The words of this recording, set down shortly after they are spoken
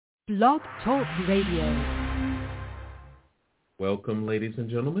Blog Talk Radio. Welcome, ladies and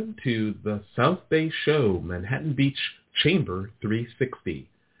gentlemen, to the South Bay Show, Manhattan Beach Chamber 360,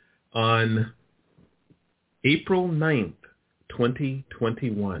 on April 9th,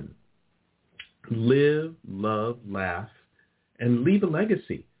 2021. Live, love, laugh, and leave a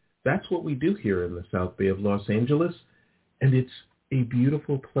legacy. That's what we do here in the South Bay of Los Angeles, and it's a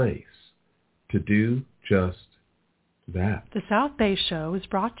beautiful place to do just that. The South Bay Show is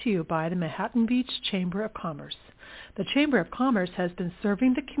brought to you by the Manhattan Beach Chamber of Commerce. The Chamber of Commerce has been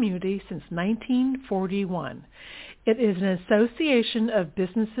serving the community since 1941. It is an association of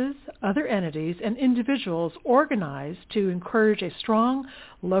businesses, other entities, and individuals organized to encourage a strong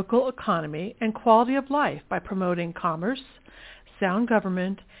local economy and quality of life by promoting commerce, sound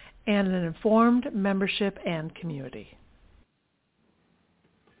government, and an informed membership and community.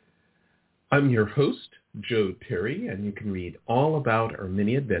 I'm your host, Joe Terry, and you can read all about our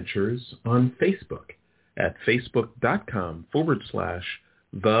many adventures on Facebook at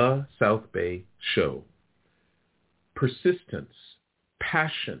facebook.com/The South Bay Show. Persistence,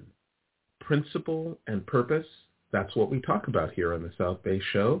 passion, principle, and purpose, that's what we talk about here on the South Bay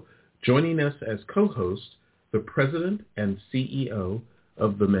Show. Joining us as co-host, the president and CEO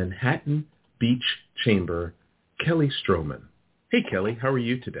of the Manhattan Beach Chamber, Kelly Stroman. Hey, Kelly, how are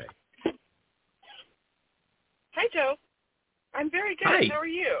you today? Hi, Joe. I'm very good. Hi. How are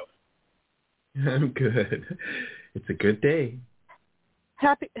you? I'm good. It's a good day.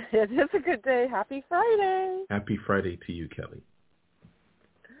 It is a good day. Happy Friday. Happy Friday to you, Kelly.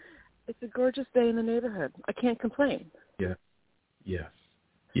 It's a gorgeous day in the neighborhood. I can't complain. Yeah. Yes.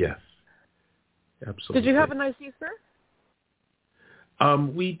 Absolutely. Did you have a nice Easter?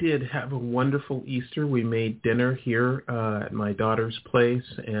 We did have a wonderful Easter. We made dinner here at my daughter's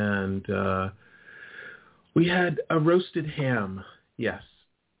place, and we had a roasted ham. Yes.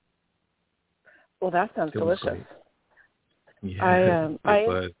 Well, that sounds delicious. Great. Yeah,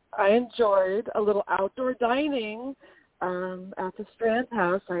 I enjoyed a little outdoor dining at the Strand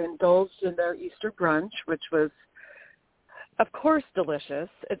House. I indulged in their Easter brunch, which was, of course, delicious.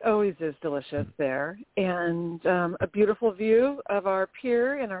 It always is delicious there. And a beautiful view of our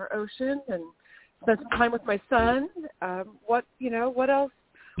pier and our ocean, and spent some time with my son. What else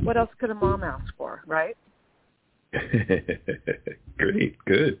could a mom ask for, right? Great,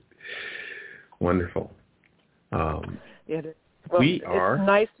 good. Wonderful. It's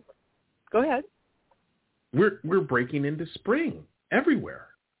nice. Go ahead. We're breaking into spring everywhere.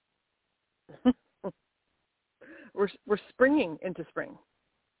 We're springing into spring.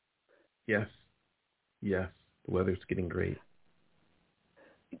 Yes. The weather's getting great.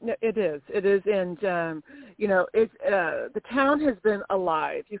 No, it is, and the town has been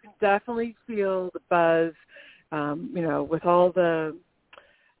alive. You can definitely feel the buzz.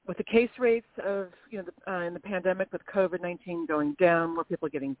 With the case rates of in the pandemic, with COVID-19 going down, more people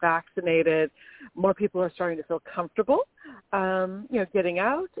getting vaccinated, more people are starting to feel comfortable, getting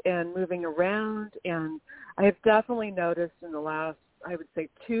out and moving around. And I have definitely noticed in the last, I would say,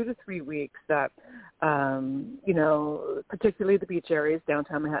 2 to 3 weeks that, particularly the beach areas,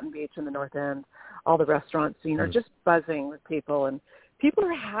 downtown Manhattan Beach and the North End, all the restaurant scene are just buzzing with people, and people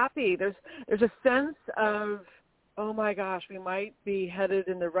are happy. There's a sense of, oh my gosh, we might be headed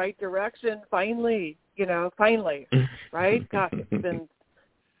in the right direction. Finally, right? Gosh, it's been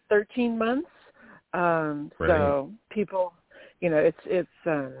 13 months. Right. So people, it's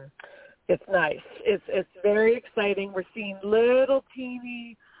nice. It's very exciting. We're seeing little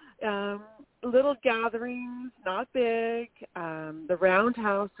teeny, little gatherings, not big. The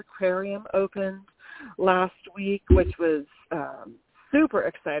Roundhouse Aquarium opened last week, which was super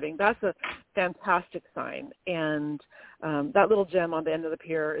exciting. That's a fantastic sign. And that little gem on the end of the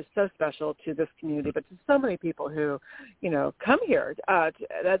pier is so special to this community, but to so many people who, come here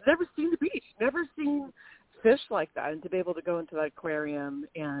that's never seen the beach, never seen fish like that, and to be able to go into that aquarium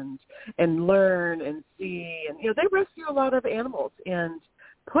and learn and see. And, they rescue a lot of animals and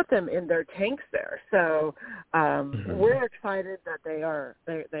put them in their tanks there. So we're excited that they are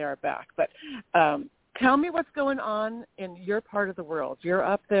back. But tell me what's going on in your part of the world. You're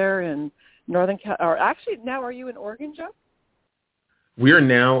up there in Northern California, or actually now are you in Oregon, Joe? We're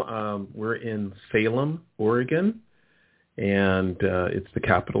in Salem, Oregon, and it's the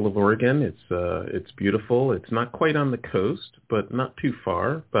capital of Oregon. It's beautiful. It's not quite on the coast, but not too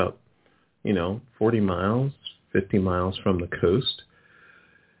far, about 40 miles, 50 miles from the coast.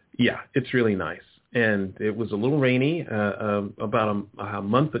 Yeah, it's really nice. And it was a little rainy about a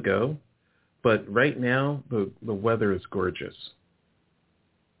month ago, but right now the weather is gorgeous.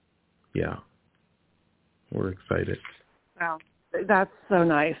 Yeah, we're excited. Wow. That's so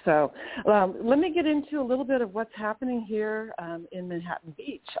nice. So let me get into a little bit of what's happening here in Manhattan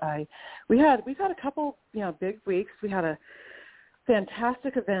Beach. We've had a couple, big weeks. We had a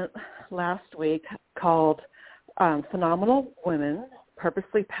fantastic event last week called Phenomenal Women,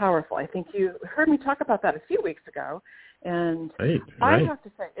 Purposely Powerful. I think you heard me talk about that a few weeks ago. And right. I have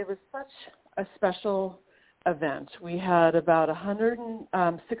to say, it was such a special event. We had about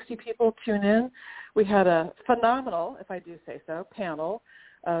 160 people tune in. We had a phenomenal, if I do say so, panel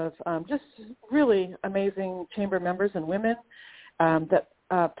of just really amazing chamber members and women that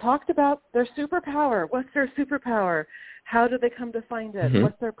talked about their superpower. What's their superpower? How do they come to find it?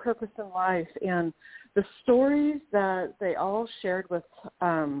 What's their purpose in life? And the stories that they all shared with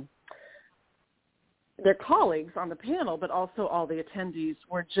their colleagues on the panel, but also all the attendees,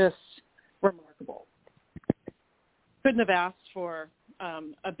 were just remarkable. Couldn't have asked for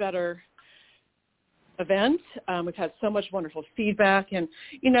a better event. We've had so much wonderful feedback, and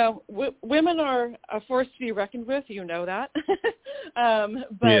women are a force to be reckoned with. You know that.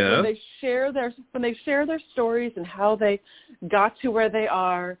 When they share their stories and how they got to where they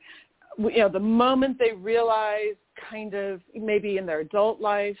are, the moment they realize, kind of maybe in their adult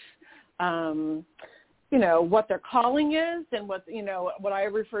life, what their calling is and what I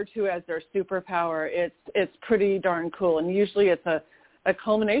refer to as their superpower, it's pretty darn cool. And usually it's a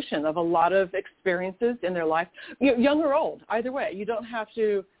culmination of a lot of experiences in their life, young or old, either way. You don't have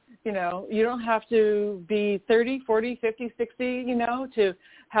to, you don't have to be 30, 40, 50, 60, to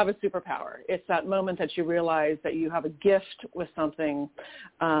have a superpower. It's that moment that you realize that you have a gift with something,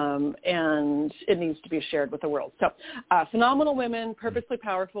 and it needs to be shared with the world. So Phenomenal Women, Purposely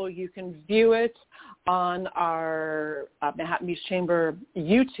Powerful. You can view it on our Manhattan Beach Chamber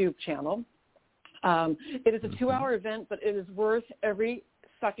YouTube channel. It is a 2-hour event, but it is worth every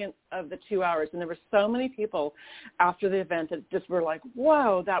second of the 2 hours. And there were so many people after the event that just were like,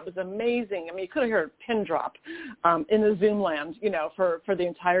 whoa, that was amazing. I mean, you could have heard a pin drop in the Zoom land, for the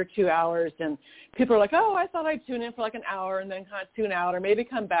entire 2 hours. And people are like, oh, I thought I'd tune in for like an hour and then kind of tune out or maybe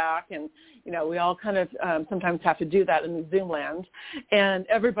come back. And, we all kind of sometimes have to do that in the Zoom land. And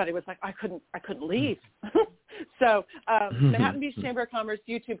everybody was like, I couldn't leave. So Manhattan Beach Chamber of Commerce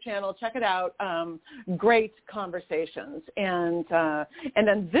YouTube channel, check it out. Great conversations. And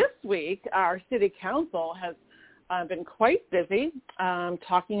then this week, our city council has been quite busy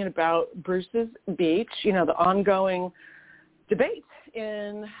talking about Bruce's Beach, the ongoing debate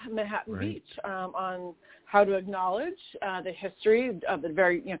in Manhattan Beach on how to acknowledge the history of the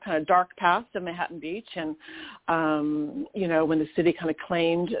very kind of dark past of Manhattan Beach, and when the city kind of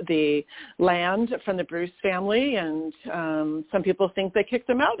claimed the land from the Bruce family, and some people think they kicked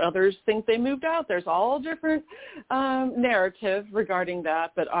them out, others think they moved out. There's all different narrative regarding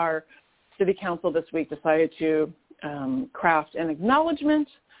that, but our city council this week decided to craft an acknowledgement.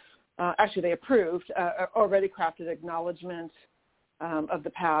 Actually, they approved already crafted acknowledgement of the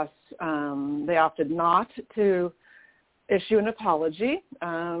past. They opted not to issue an apology.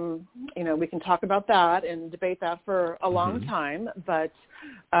 We can talk about that and debate that for a long time, but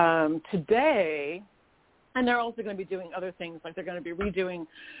today, and they're also going to be doing other things, like they're going to be redoing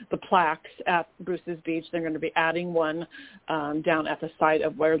the plaques at Bruce's Beach. They're going to be adding one down at the site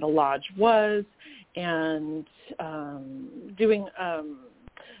of where the lodge was, and doing a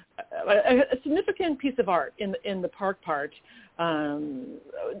significant piece of art in the park part.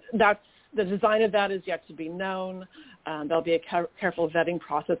 That's the design of that is yet to be known. There'll be a careful vetting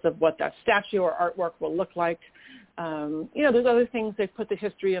process of what that statue or artwork will look like. There's other things. They've put the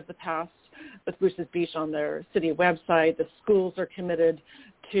history of the past with Bruce's Beach on their city website. The schools are committed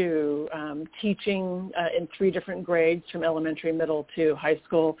to teaching in 3 different grades, from elementary, middle to high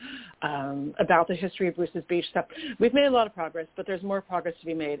school, about the history of Bruce's Beach. So we've made a lot of progress, but there's more progress to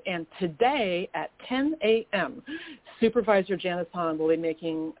be made. And today at 10 a.m., Supervisor Janice Hahn will be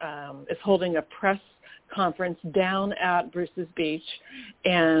is holding a press conference down at Bruce's Beach,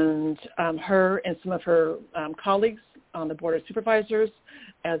 and her and some of her colleagues on the Board of Supervisors,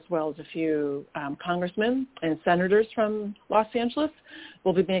 as well as a few congressmen and senators from Los Angeles,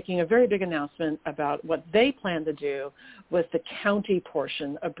 will be making a very big announcement about what they plan to do with the county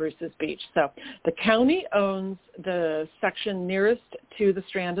portion of Bruce's Beach. So the county owns the section nearest to the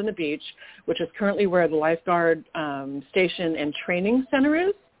Strand and the beach, which is currently where the lifeguard station and training center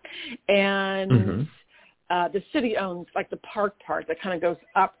is. And the city owns like the park part that kind of goes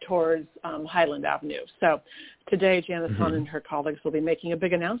up towards Highland Avenue. So today, Janice Hahn and her colleagues will be making a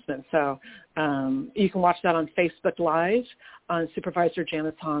big announcement. So you can watch that on Facebook Live on Supervisor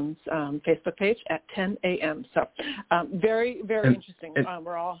Janice Hahn's Facebook page at 10 a.m. So very, very interesting.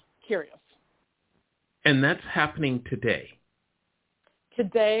 We're all curious. And that's happening today.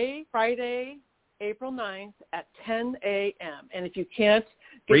 today, Friday, April 9th at 10 a.m. And if you can't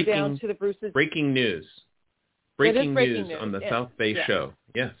get down to the Bruce's... Breaking news. Breaking news on the South Bay show.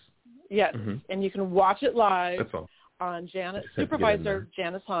 Yes. Yes, and you can watch it live. That's all. On Supervisor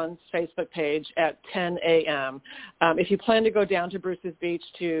Janice Hahn's Facebook page at 10 a.m. If you plan to go down to Bruce's Beach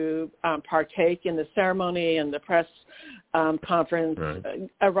to partake in the ceremony and the press conference,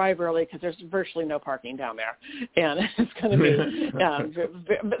 arrive early because there's virtually no parking down there. And it's going to be,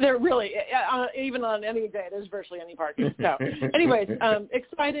 they're really, even on any day, there's virtually any parking. So anyways,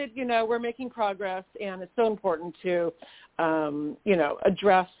 excited, we're making progress, and it's so important to,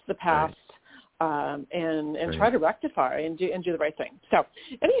 address the past. And try to rectify and do the right thing. So,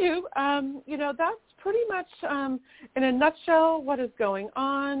 anywho, that's pretty much in a nutshell what is going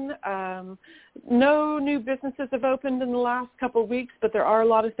on. No new businesses have opened in the last couple of weeks, but there are a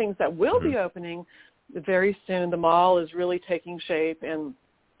lot of things that will be opening very soon. The mall is really taking shape and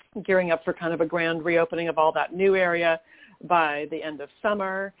gearing up for kind of a grand reopening of all that new area by the end of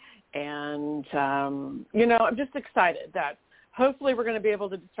summer. And, I'm just excited that hopefully we're going to be able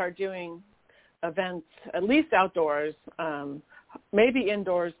to start doing events, at least outdoors, maybe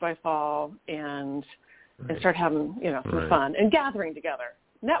indoors by fall, and start having, some fun and gathering together,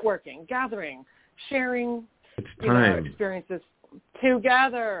 networking, sharing, experiences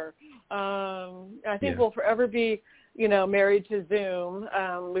together. I think we'll forever be, married to Zoom.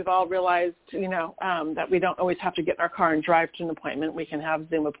 We've all realized, that we don't always have to get in our car and drive to an appointment. We can have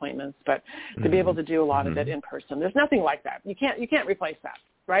Zoom appointments, but to be able to do a lot of it in person, there's nothing like that. You can't replace that,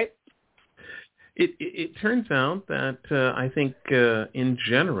 right? It turns out that I think in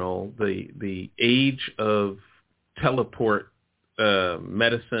general the age of teleport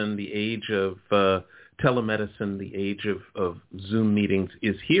medicine, the age of telemedicine, the age of Zoom meetings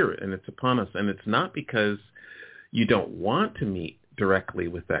is here, and it's upon us. And it's not because you don't want to meet directly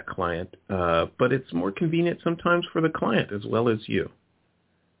with that client, but it's more convenient sometimes for the client as well as you.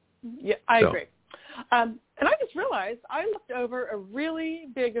 Yeah, I agree. And I just realized I looked over a really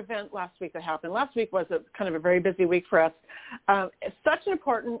big event last week that happened. Last week was a very busy week for us. It's such an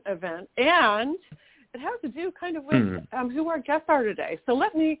important event, and it has to do kind of with who our guests are today. So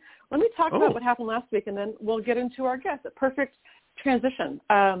let me talk about what happened last week, and then we'll get into our guests. A perfect transition.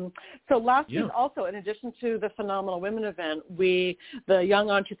 So last week also, in addition to the Phenomenal Women event, the Young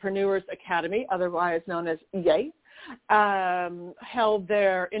Entrepreneurs Academy, otherwise known as YEA, held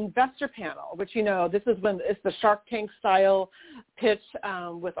their investor panel, which, this is when it's the Shark Tank style pitch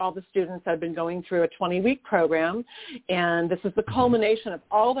with all the students that have been going through a 20-week program. And this is the culmination of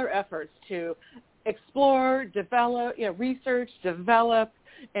all their efforts to explore, develop, research, develop,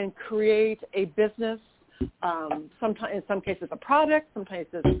 and create a business. Sometimes, in some cases, a product, sometimes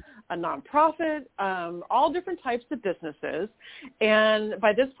it's a nonprofit, all different types of businesses. And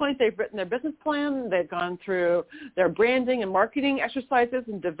by this point, they've written their business plan. They've gone through their branding and marketing exercises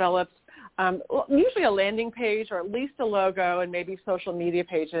and developed usually a landing page or at least a logo and maybe social media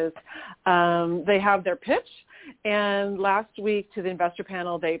pages. They have their pitch. And last week to the investor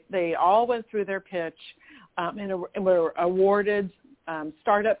panel, they all went through their pitch and were awarded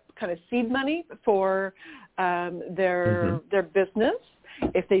startup kind of seed money for their business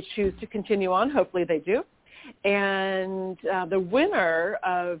if they choose to continue on. Hopefully they do. And the winner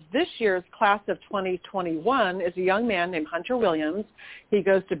of this year's class of 2021 is a young man named Hunter Williams. He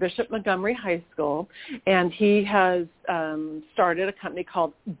goes to Bishop Montgomery High School, and he has started a company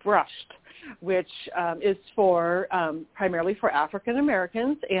called Brushed, which is for primarily for African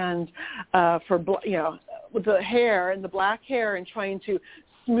Americans and for with the hair and the black hair, and trying to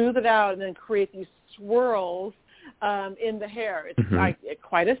smooth it out and then create these swirls in the hair. It's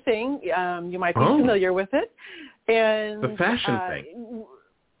quite a thing. You might be familiar with it. And the fashion thing.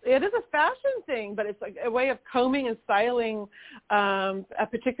 It is a fashion thing, but it's like a way of combing and styling a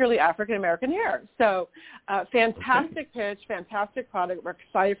particularly African-American hair. So fantastic pitch, fantastic product. We're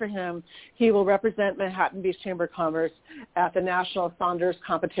excited for him. He will represent Manhattan Beach Chamber of Commerce at the National Saunders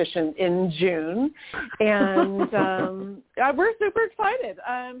Competition in June. And we're super excited.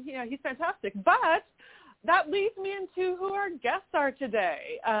 He's fantastic. But that leads me into who our guests are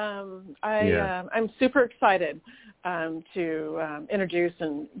today. I'm super excited to introduce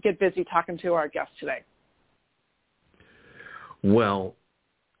and get busy talking to our guests today. Well,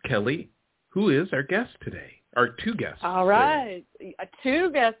 Kelly, who is our guest today? Our two guests. All right.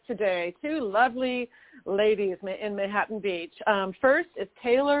 Two guests today, two lovely ladies in Manhattan Beach. First is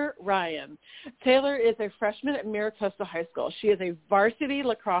Taylor Ryan. Taylor is a freshman at Maricosta High School. She is a varsity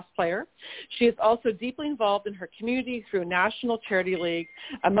lacrosse player. She is also deeply involved in her community through National Charity League,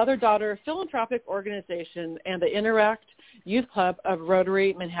 a mother-daughter philanthropic organization, and the Interact Youth Club of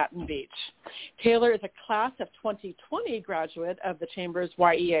Rotary Manhattan Beach. Taylor is a class of 2020 graduate of the Chamber's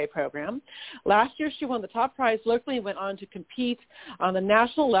YEA program. Last year, she won the top prize locally and went on to compete on the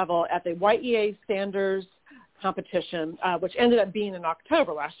national level at the YEA Standards competition, which ended up being in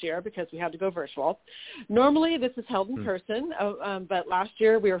October last year because we had to go virtual. Normally, this is held in person, but last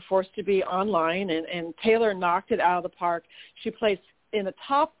year we were forced to be online, and Taylor knocked it out of the park. She placed in the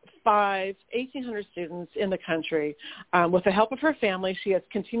top 5 1,800 students in the country. With the help of her family, she has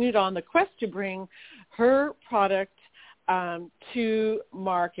continued on the quest to bring her product to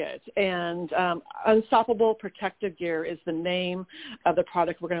market. And Unstoppable Protective Gear is the name of the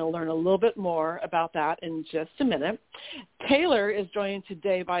product. We're going to learn a little bit more about that in just a minute. Taylor is joined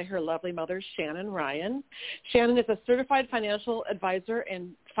today by her lovely mother, Shannon Ryan. Shannon is a certified financial advisor and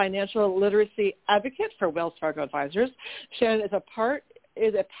financial literacy advocate for Wells Fargo Advisors. Shannon is a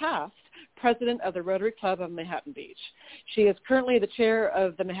past president of the Rotary Club of Manhattan Beach. She is currently the chair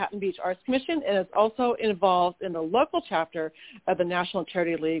of the Manhattan Beach Arts Commission and is also involved in the local chapter of the National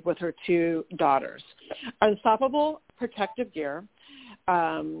Charity League with her 2 daughters. Unstoppable Protective Gear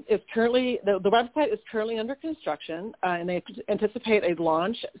is currently, the website is currently under construction, and they anticipate a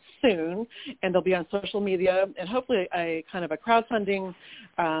launch soon, and they'll be on social media and hopefully a kind of a crowdfunding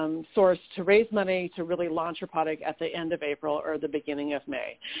source to raise money to really launch your product at the end of April or the beginning of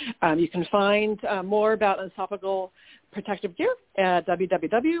May. You can find more about Unstoppable Protective Gear at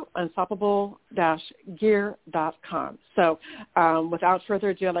www.unstoppable-gear.com. So without further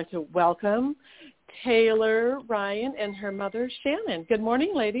ado, I'd like to welcome Taylor Ryan and her mother, Shannon. Good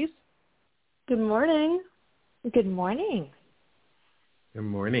morning, ladies. Good morning. Good morning. Good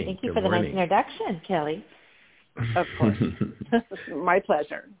morning. Thank you for the nice introduction, Kelly. Of course. My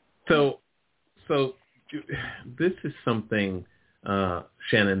pleasure. So this is something,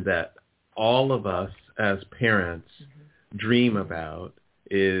 Shannon, that all of us as parents dream about,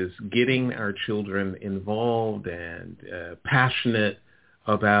 is getting our children involved and passionate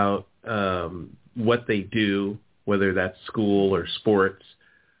about what they do, whether that's school or sports.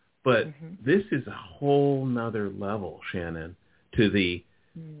 But this is a whole nother level, Shannon, to the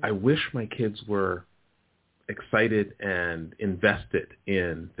I wish my kids were excited and invested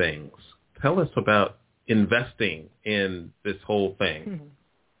in things. Tell us about investing in this whole thing.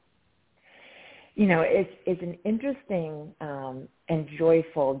 You know, it's an interesting and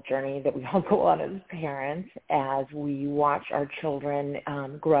joyful journey that we all go on as parents as we watch our children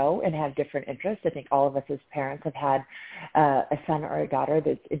grow and have different interests. I think all of us as parents have had a son or a daughter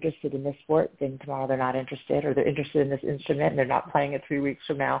that's interested in this sport, then tomorrow they're not interested, or they're interested in this instrument and they're not playing it 3 weeks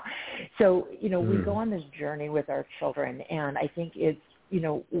from now. So, you know, we go on this journey with our children, and I think it's, you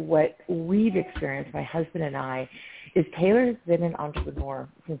know, what we've experienced, my husband and I, is Taylor's been an entrepreneur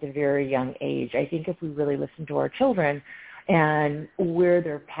since a very young age. I think if we really listen to our children and where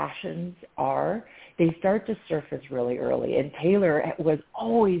their passions are, they start to surface really early. And Taylor was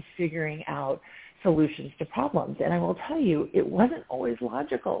always figuring out solutions to problems. And I will tell you, it wasn't always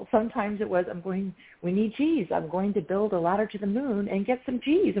logical. Sometimes it was, we need cheese. I'm going to build a ladder to the moon and get some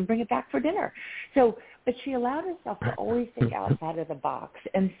cheese and bring it back for dinner. So, but she allowed herself to always think outside of the box.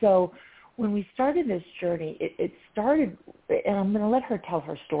 And so when we started this journey, it started, and I'm going to let her tell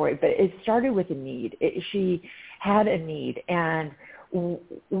her story, but it started with a need. She had a need, and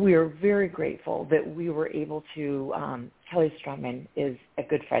we're very grateful that we were able to, Kelly Strumman is a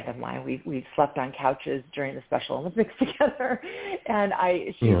good friend of mine. We've slept on couches during the Special Olympics together, and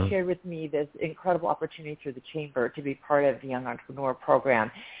she shared with me this incredible opportunity through the Chamber to be part of the Young Entrepreneur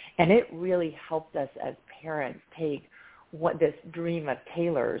Program, and it really helped us as parents take this dream of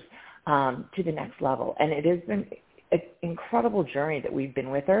Taylor's to the next level. And it has been an incredible journey that we've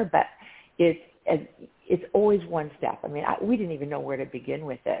been with her, but it's always one step. I mean, we didn't even know where to begin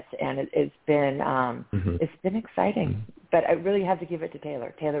with this, and it's been exciting. But I really have to give it to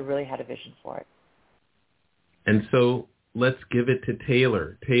Taylor. Taylor really had a vision for it. And so let's give it to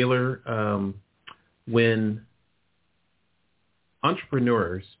Taylor. Taylor, when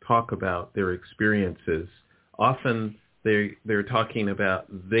entrepreneurs talk about their experiences, often they're talking about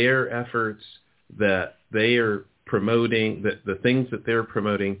their efforts that they are promoting, the things that they're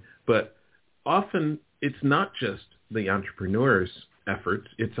promoting, but often it's not just the entrepreneur's efforts,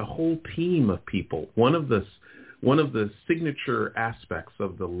 it's a whole team of people. One of the signature aspects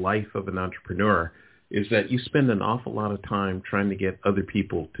of the life of an entrepreneur is that you spend an awful lot of time trying to get other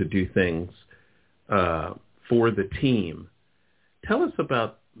people to do things for the team. Tell us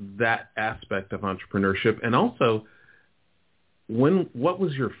about that aspect of entrepreneurship, and also what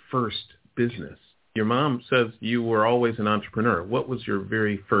was your first business? Your mom says you were always an entrepreneur. What was your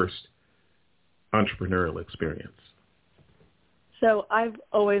very first entrepreneurial experience? So I've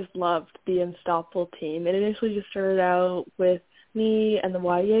always loved the Unstoppable team. It initially just started out with me and the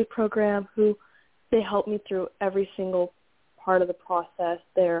YEA program, who they helped me through every single part of the process.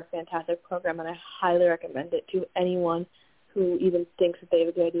 They're a fantastic program, and I highly recommend it to anyone who even thinks that they have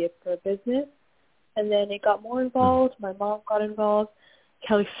a good idea for a business. And then it got more involved. My mom got involved.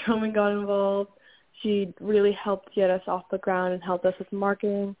 Kelly Stroman got involved. She really helped get us off the ground and helped us with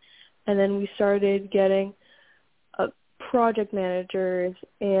marketing. And then we started getting project managers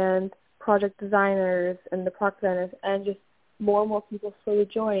and project designers and the product designers, and just more and more people slowly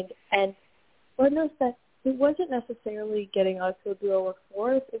joined. And what I noticed that it wasn't necessarily getting us to do our work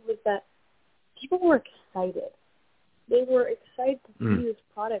for us. It was that people were excited. They were excited to see this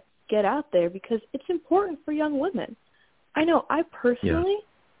product get out there because it's important for young women. I know I personally,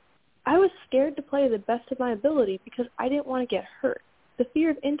 I was scared to play the best of my ability because I didn't want to get hurt. The fear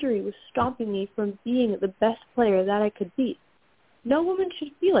of injury was stopping me from being the best player that I could be. No woman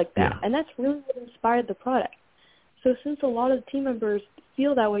should be like that, and that's really what inspired the product. So since a lot of the team members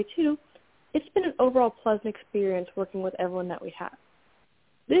feel that way too, it's been an overall pleasant experience working with everyone that we have.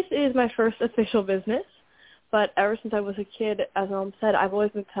 This is my first official business, but ever since I was a kid, as Mom said, I've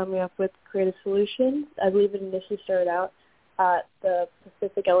always been coming up with creative solutions. I believe it initially started out at the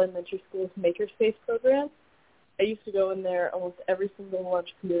Pacific Elementary School's Makerspace program. I used to go in there almost every single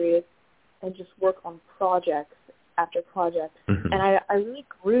lunch period and just work on projects after projects. And I really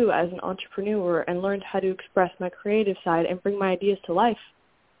grew as an entrepreneur and learned how to express my creative side and bring my ideas to life.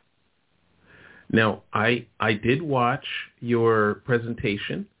 Now, I did watch your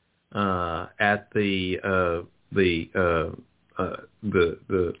presentation at the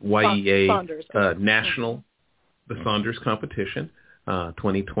YEA Saunders. National, the Saunders competition,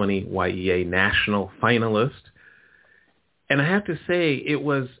 2020 YEA National Finalist. And I have to say, it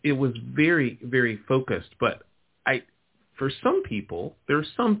was very, very focused. But there are some people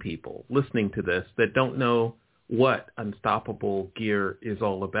listening to this that don't know what Unstoppable Gear is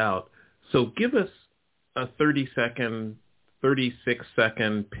all about. So give us a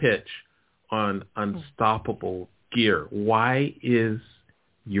 36-second pitch on Unstoppable Gear. Why is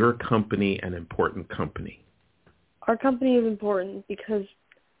your company an important company? Our company is important because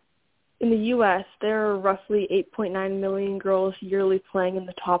in the U.S., there are roughly 8.9 million girls yearly playing in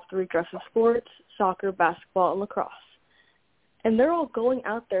the top three aggressive sports, soccer, basketball, and lacrosse. And they're all going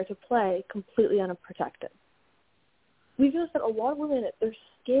out there to play completely unprotected. We've noticed that a lot of women, they're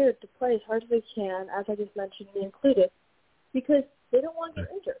scared to play as hard as they can, as I just mentioned, me included, because they don't want to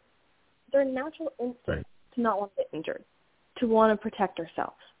get injured. Their natural instinct to not want to get injured, to want to protect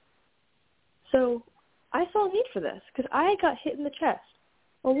ourselves. So I saw a need for this because I got hit in the chest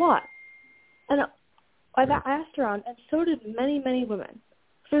a lot. And I asked around, and so did many, many women.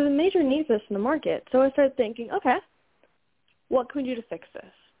 So there's a major need for this in the market. So I started thinking, okay, what can we do to fix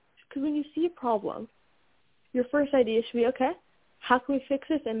this? Because when you see a problem, your first idea should be, okay, how can we fix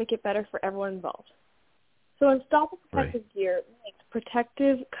this and make it better for everyone involved? So Unstoppable Protective Gear makes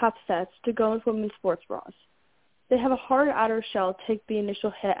protective cuff sets to go into women's sports bras. They have a hard outer shell to take the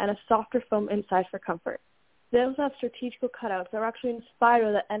initial hit and a softer foam inside for comfort. They also have strategical cutouts that are actually inspired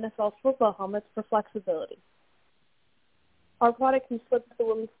by the NFL football helmets for flexibility. Our product can slip into the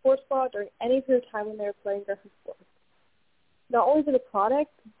women's sports bra during any period of time when they are playing aggressive sports. Not only is it a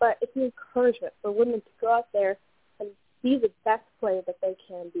product, but it's an encouragement for women to go out there and be the best player that they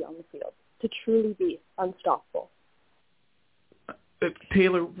can be on the field, to truly be unstoppable.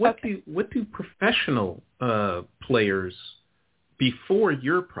 Taylor, what do professional players, before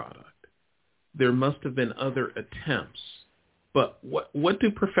your product, there must have been other attempts, but what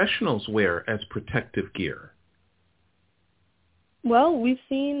do professionals wear as protective gear? Well, we've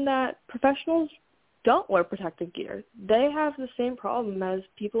seen that professionals don't wear protective gear. They have the same problem as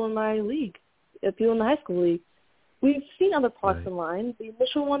people in my league, people in the high school league. We've seen other products online. The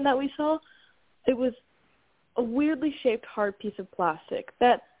initial one that we saw, it was a weirdly shaped hard piece of plastic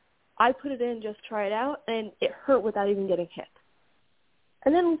that I put it in, just try it out, and it hurt without even getting hit.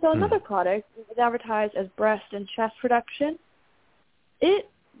 And then we saw another product that was advertised as breast and chest protection. It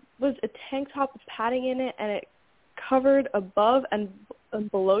was a tank top with padding in it, and it covered above and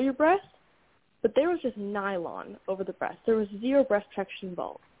below your breast, but there was just nylon over the breast. There was zero breast protection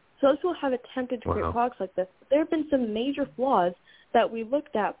involved. So those people have attempted to create products like this. There have been some major flaws that we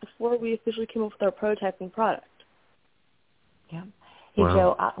looked at before we officially came up with our prototyping product. Yeah. Hey,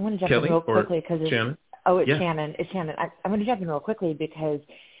 Joe, I want to jump in real quickly because Shannon? Shannon. It's Shannon. I'm going to jump in real quickly because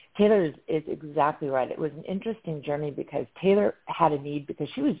Taylor is exactly right. It was an interesting journey because Taylor had a need because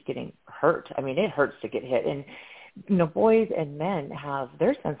she was getting hurt. I mean, it hurts to get hit. And boys and men have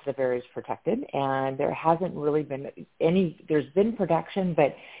their sensitive areas protected, and there hasn't really been there's been protection,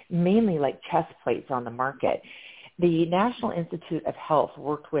 but mainly like chest plates on the market. The National Institute of Health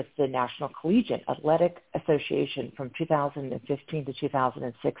worked with the National Collegiate Athletic Association from 2015 to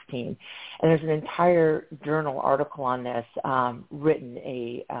 2016, and there's an entire journal article on this, written,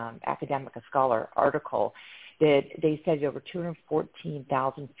 a scholar article, that they studied over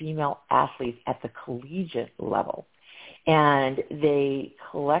 214,000 female athletes at the collegiate level, and they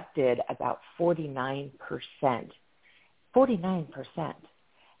collected about 49%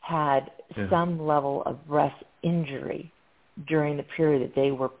 had some level of breast injury during the period that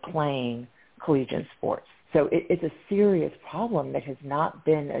they were playing collegiate sports. So it's a serious problem that has not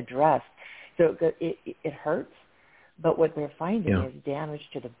been addressed. So it hurts, but what they're finding is damage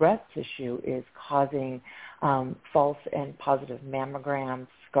to the breast tissue is causing false and positive mammograms,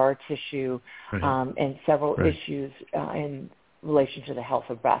 scar tissue, and several issues in relation to the health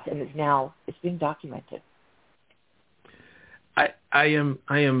of breast. And it's being documented.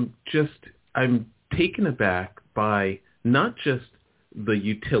 I'm taken aback by not just the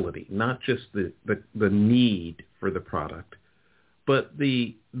utility, not just the need for the product, but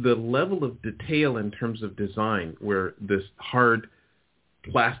the level of detail in terms of design, where this hard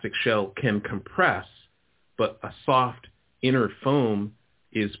plastic shell can compress, but a soft inner foam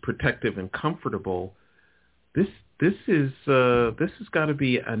is protective and comfortable. This has got to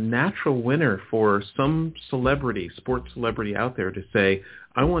be a natural winner for some sports celebrity out there to say,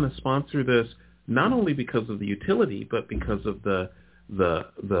 I want to sponsor this, not only because of the utility, but because of the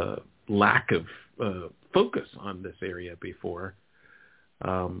lack of focus on this area before.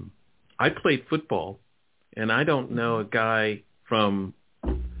 I played football, and I don't know a guy from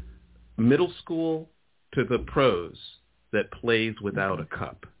middle school to the pros that plays without a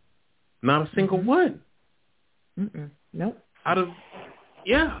cup. Not a single one. Nope.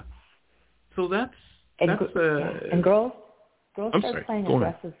 So that's and girls started playing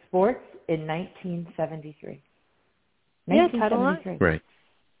aggressive sports in 1973. Yeah, Title IX. Right.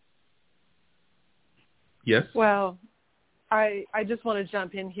 Yes. Well, I just want to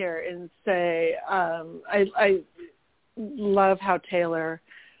jump in here and say I love how Taylor,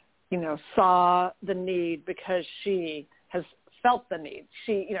 saw the need, because she has felt the need.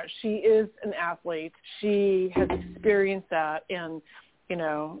 She is an athlete. She has experienced that, and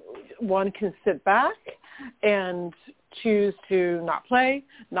one can sit back and choose to not play,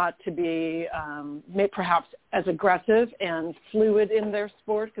 not to be perhaps as aggressive and fluid in their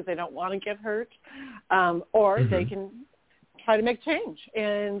sport because they don't want to get hurt, or they can try to make change.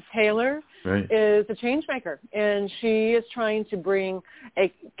 And Taylor is a change maker, and she is trying to bring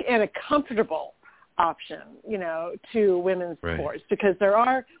a comfortable option, to women's sports, because there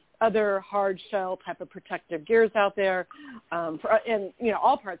are other hard shell type of protective gears out there, in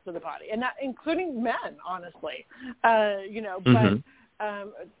all parts of the body, and that including men, honestly, but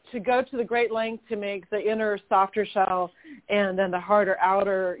to go to the great length to make the inner softer shell and then the harder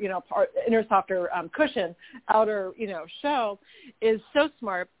outer, inner softer cushion, outer, shell is so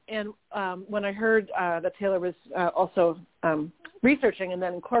smart. And when I heard that Taylor was also researching and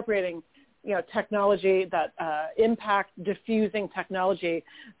then incorporating technology that impact diffusing technology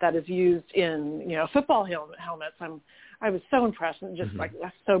that is used in, football helmets. I was so impressed and just like,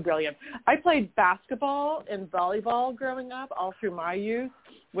 that's so brilliant. I played basketball and volleyball growing up all through my youth,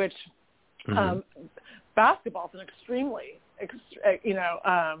 which basketball is an extremely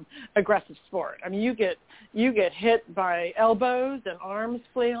aggressive sport. I mean, you get hit by elbows and arms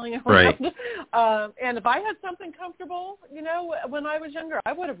flailing around. And if I had something comfortable, when I was younger,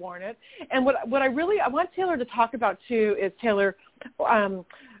 I would have worn it. And what I want Taylor to talk about too is, Taylor,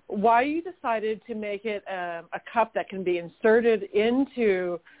 why you decided to make it a cup that can be inserted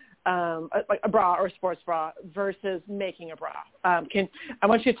into a bra or a sports bra versus making a bra. I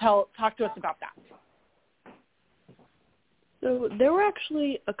want you to talk to us about that. So there were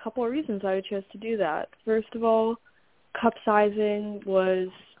actually a couple of reasons I chose to do that. First of all, cup sizing was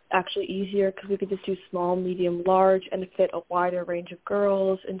actually easier because we could just do small, medium, large, and fit a wider range of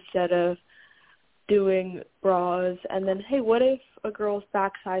girls instead of doing bras. And then, hey, what if a girl's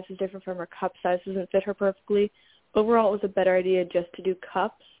back size is different from her cup size, doesn't fit her perfectly? Overall, it was a better idea just to do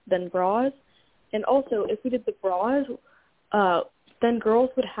cups than bras. And also, if we did the bras, then girls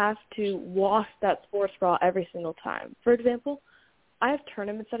would have to wash that sports bra every single time. For example, I have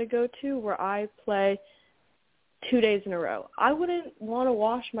tournaments that I go to where I play 2 days in a row. I wouldn't want to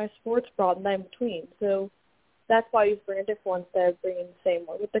wash my sports bra the night in between, so that's why I use brand different ones instead of bringing the same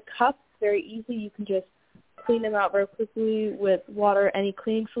one. With the cups, very easy. You can just clean them out very quickly with water, any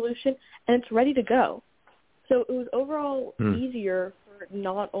cleaning solution, and it's ready to go. So it was overall easier for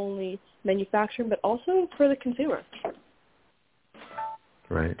not only manufacturing, but also for the consumer.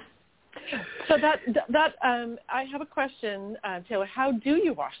 Right. So that I have a question, Taylor. How do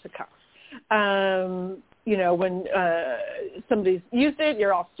you wash the cups? When somebody's used it,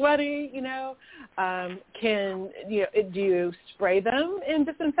 you're all sweaty. Do you spray them and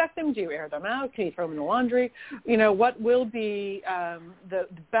disinfect them? Do you air them out? Can you throw them in the laundry? What will be the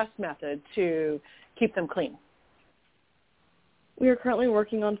best method to keep them clean? We are currently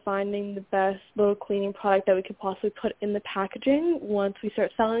working on finding the best little cleaning product that we could possibly put in the packaging once we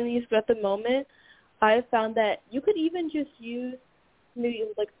start selling these. But at the moment, I have found that you could even just use maybe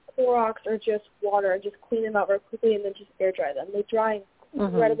like Clorox or just water and just clean them out very quickly and then just air dry them. They dry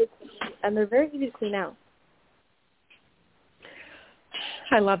incredibly quickly, and they're very easy to clean out.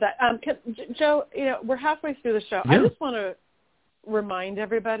 I love that. Joe, we're halfway through the show. Yeah. I just want to remind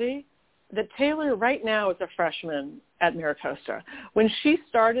everybody that Taylor right now is a freshman at MiraCosta. When she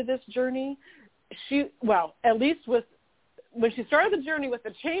started this journey, when she started the journey with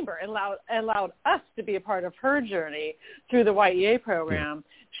the chamber and allowed us to be a part of her journey through the YEA program,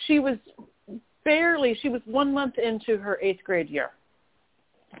 she was 1 month into her 8th grade year.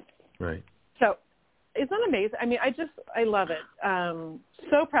 Right. So isn't that amazing? I mean, I love it.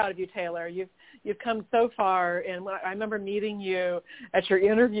 So proud of you, Taylor. You've come so far, and I remember meeting you at your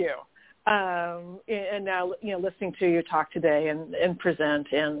interview, and now listening to you talk today and present,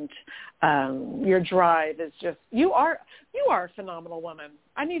 and your drive is just you are a phenomenal woman.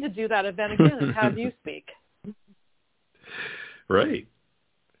 I need to do that event again and have you speak. Right.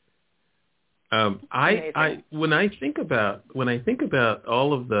 When I think about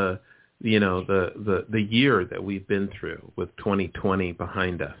all of the year that we've been through with 2020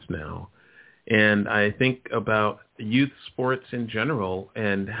 behind us now, and I think about youth sports in general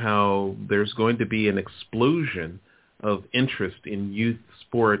and how there's going to be an explosion of interest in youth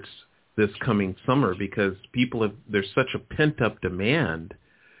sports this coming summer because there's such a pent-up demand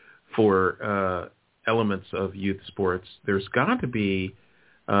for elements of youth sports. There's got to be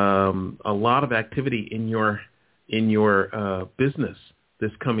a lot of activity in your business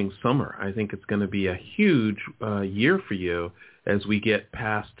this coming summer. I think it's going to be a huge year for you as we get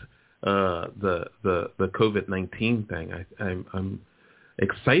past the COVID-19 thing. I'm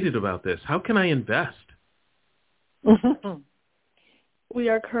excited about this. How can I invest? We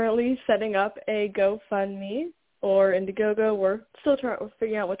are currently setting up a GoFundMe or Indiegogo. We're still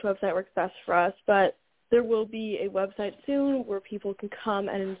figuring out which website works best for us, but there will be a website soon where people can come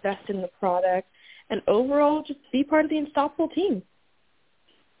and invest in the product and overall just be part of the Unstoppable team.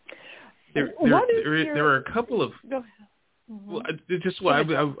 There are a couple of... Go ahead. Well,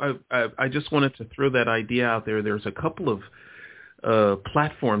 I just wanted to throw that idea out there. There's a couple of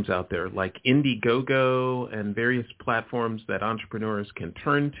platforms out there like Indiegogo and various platforms that entrepreneurs can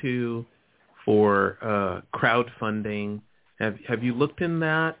turn to for crowdfunding. Have you looked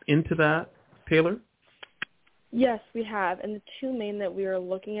into that, Taylor? Yes, we have. And the two main that we are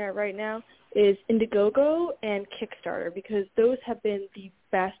looking at right now is Indiegogo and Kickstarter because those have been the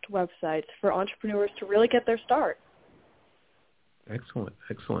best websites for entrepreneurs to really get their start. Excellent.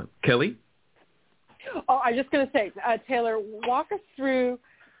 Kelly? Oh, I was just going to say, Taylor, walk us through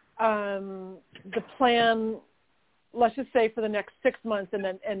the plan, let's just say for the next 6 months and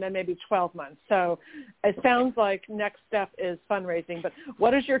then maybe 12 months. So it sounds like next step is fundraising, but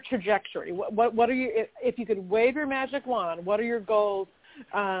what is your trajectory? What are you, if you could wave your magic wand, what are your goals,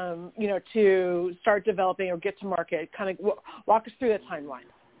 to start developing or get to market? Kind of walk us through the timeline.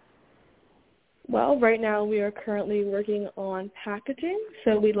 Well, right now we are currently working on packaging,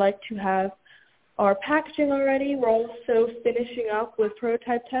 so we'd like to have our packaging already. We're also finishing up with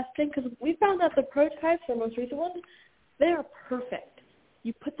prototype testing because we found that the prototypes, our most recent ones, they are perfect.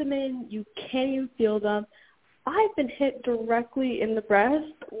 You put them in, you can't even feel them. I've been hit directly in the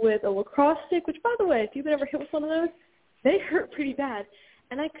breast with a lacrosse stick, which, by the way, if you've ever hit with one of those, they hurt pretty bad,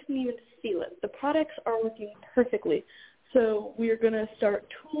 and I couldn't even feel it. The products are working perfectly. So we are going to start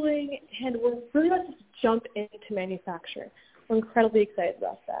tooling, and we're really about to jump into manufacturing. We're incredibly excited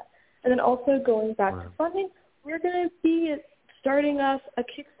about that. And then also going back to funding, we're going to be starting us a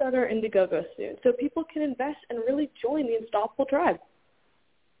Kickstarter Indiegogo soon, so people can invest and really join the Unstoppable tribe.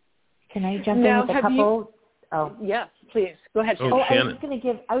 Can I jump in with a couple? Oh, yes, please. Go ahead, Shannon.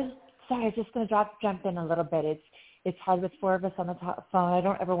 Shannon. I was just going to jump in a little bit. It's hard with 4 of us on the phone. I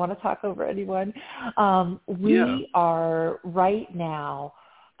don't ever want to talk over anyone. We are right now,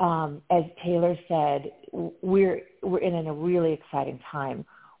 as Taylor said, we're in a really exciting time.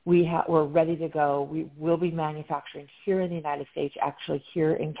 We're ready to go. We will be manufacturing here in the United States, actually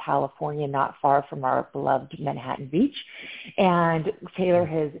here in California, not far from our beloved Manhattan Beach. And Taylor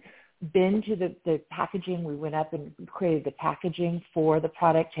has been to the packaging. We went up and created the packaging for the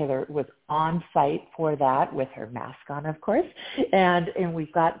product. Taylor was on site for that with her mask on, of course, and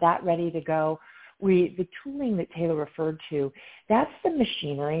we've got that ready to go. The tooling that Taylor referred to, that's the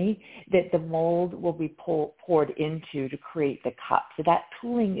machinery that the mold will be poured into to create the cup. So that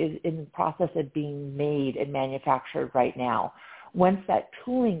tooling is in the process of being made and manufactured right now. Once that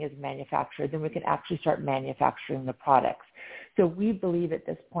tooling is manufactured, then we can actually start manufacturing the products. So we believe at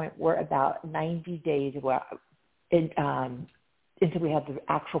this point we're about 90 days until we have the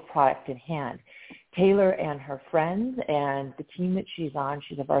actual product in hand. Taylor and her friends and the team that she's on,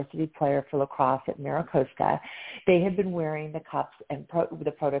 she's a varsity player for lacrosse at Maricosta, they have been wearing the cups and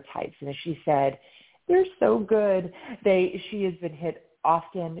the prototypes. And as she said, they're so good. She has been hit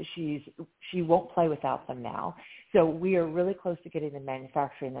often. She won't play without them now. So we are really close to getting the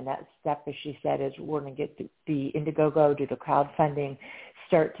manufacturing. The next step, as she said, is we're going to get the Indiegogo, do the crowdfunding,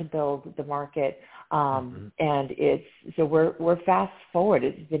 start to build the market. And we're fast forward.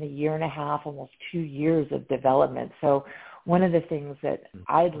 It's been a year and a half, almost 2 years of development. So one of the things that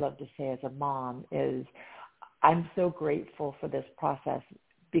I'd love to say as a mom is I'm so grateful for this process,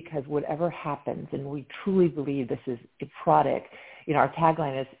 because whatever happens, and we truly believe this is a product, our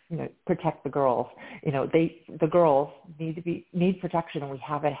tagline is, protect the girls. The girls need protection, and we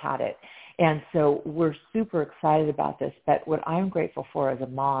haven't had it. And so we're super excited about this. But what I'm grateful for as a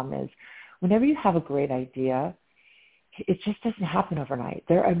mom is whenever you have a great idea, it just doesn't happen overnight.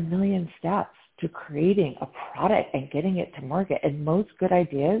 There are a million steps to creating a product and getting it to market. And most good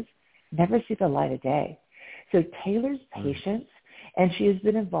ideas never see the light of day. So Taylor's patience, and she has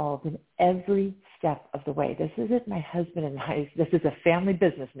been involved in every step of the way. This isn't my husband and I. This is a family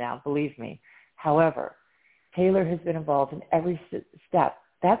business now, believe me. However, Taylor has been involved in every step.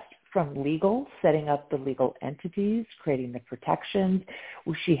 That's from legal, setting up the legal entities, creating the protections.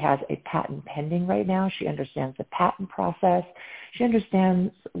 She has a patent pending right now. She understands the patent process. She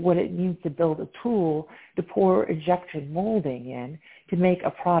understands what it means to build a tool to pour injection molding in to make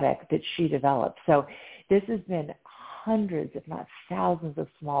a product that she developed. So this has been hundreds, if not thousands, of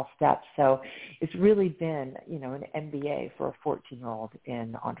small steps. So it's really been, an MBA for a 14-year-old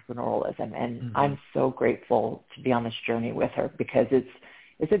in entrepreneurialism. And I'm so grateful to be on this journey with her, because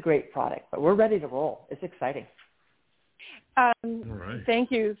it's a great product. But we're ready to roll. It's exciting. All right.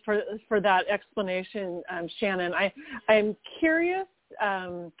 Thank you for that explanation, Shannon. I'm curious.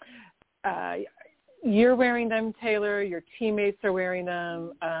 You're wearing them, Taylor. Your teammates are wearing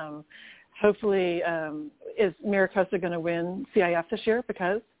them. Hopefully, is Maricosta going to win CIF this year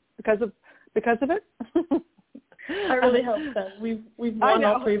because of it? I really hope so. We've won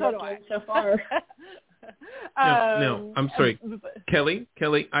all three games so far. No, I'm sorry, Kelly.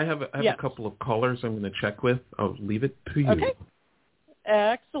 I have a couple of callers I'm going to check with. I'll leave it to you. Okay.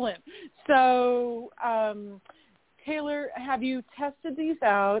 Excellent. So, Taylor, have you tested these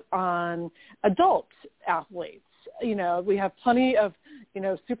out on adult athletes? We have plenty of,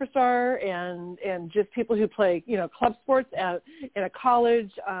 superstar and just people who play, club sports in a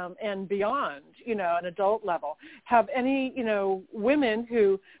college and beyond, an adult level. Have any, women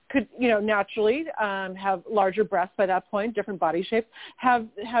who could, naturally have larger breasts by that point, different body shapes. Have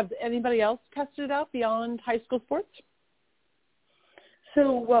anybody else tested it out beyond high school sports?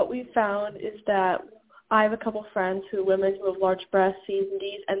 So what we found is that I have a couple friends women who have large breasts, C's and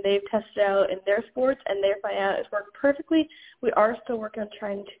D's, and they've tested out in their sports, and they're finding out it's worked perfectly. We are still working on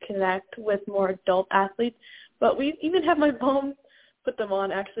trying to connect with more adult athletes, but we even have my mom put them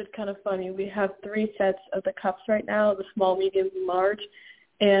on. Actually, it's kind of funny. We have 3 sets of the cups right now, the small, medium, and large,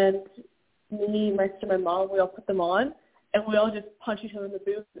 and me, my sister, my mom, we all put them on, and we all just punched each other in the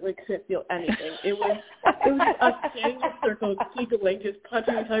booth, and we couldn't feel anything. It was us standing in a circle, giggling, just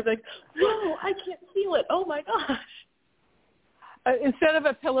punching each other, like, whoa, I can't feel it. Oh, my gosh. Instead of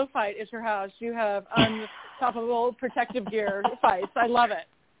a pillow fight at your house, you have unstoppable protective gear fights. I love it.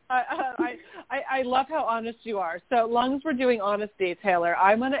 I love how honest you are. So as long as we're doing honesty, Taylor,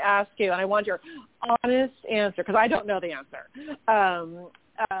 I'm going to ask you, and I want your honest answer, because I don't know the answer.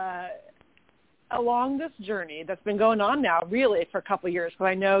 Along this journey that's been going on now really for a couple of years, because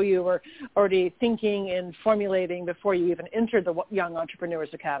I know you were already thinking and formulating before you even entered the Young Entrepreneurs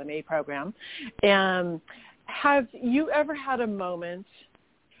Academy program. And have you ever had a moment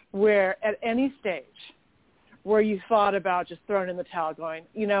where at any stage where you thought about just throwing in the towel, going,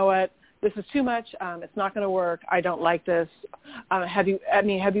 you know what, this is too much, it's not going to work, I don't like this? Have you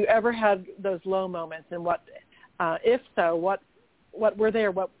ever had those low moments, and what, if so, what what were they,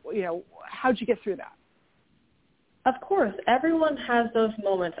 or what, how'd you get through that? Of course, everyone has those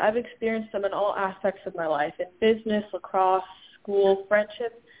moments. I've experienced them in all aspects of my life, in business, lacrosse, school,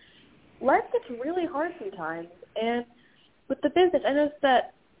 friendships. Life gets really hard sometimes. And with the business, I noticed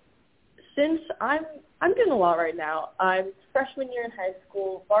that since I'm doing a lot right now. I'm freshman year in high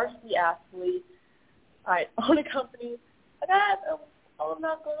school, varsity athlete. I own a company. I got all of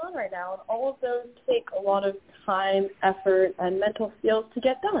that going on right now, and all of those take a lot of time, effort, and mental skills to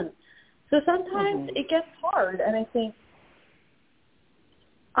get done. So sometimes it gets hard, and I think,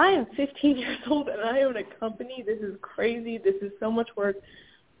 I am 15 years old, and I own a company. This is crazy. This is so much work.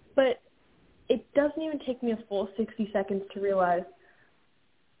 But it doesn't even take me a full 60 seconds to realize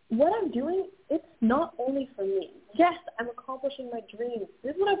what I'm doing, it's not only for me. Yes, I'm accomplishing my dreams.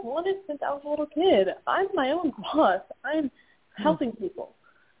 This is what I've wanted since I was a little kid. I'm my own boss. I'm helping people.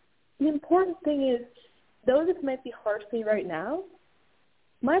 The important thing is, though this might be hard for me right now,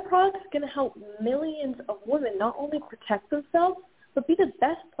 my product is going to help millions of women not only protect themselves, but be the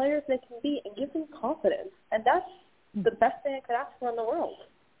best players they can be and give them confidence. And that's the best thing I could ask for in the world.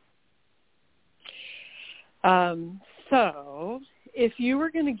 So if you were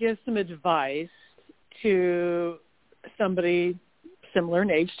going to give some advice to somebody similar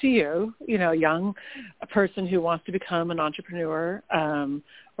in age to you, a young person who wants to become an entrepreneur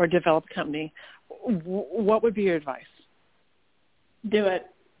or develop a company, what would be your advice? Do it.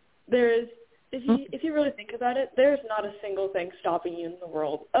 If you really think about it, there's not a single thing stopping you in the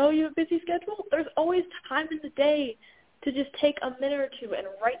world. Oh, you have a busy schedule? There's always time in the day to just take a minute or two and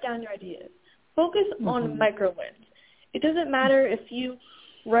write down your ideas. Focus on micro wins. It doesn't matter if you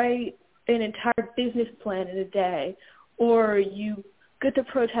write an entire business plan in a day, or you get the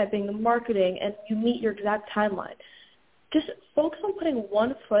prototyping, the marketing, and you meet your exact timeline. Just focus on putting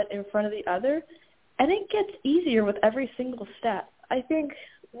one foot in front of the other, and it gets easier with every single step. I think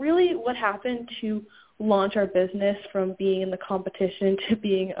really what happened to launch our business from being in the competition to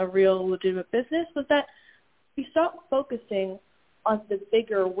being a real legitimate business was that we stopped focusing on the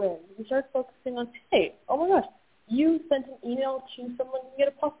bigger wins. We started focusing on, hey, oh my gosh, you sent an email to someone you get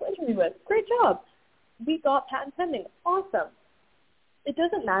a possible interview with. Great job. We got patent pending. Awesome. It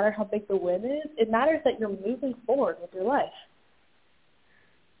doesn't matter how big the win is. It matters that you're moving forward with your life.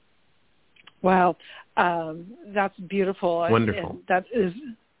 Wow. That's beautiful. Wonderful. And that is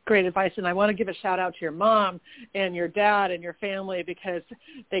great advice. And I want to give a shout out to your mom and your dad and your family, because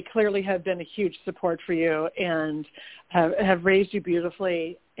they clearly have been a huge support for you and have raised you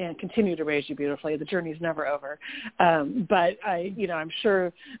beautifully and continue to raise you beautifully. The journey's never over. But I'm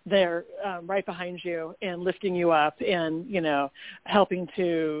sure they're right behind you and lifting you up and, helping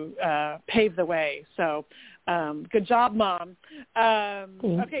to pave the way. So good job, Mom.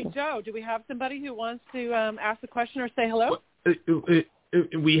 Okay, Joe, do we have somebody who wants to ask a question or say hello?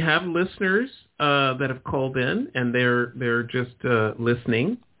 We have listeners that have called in, and they're just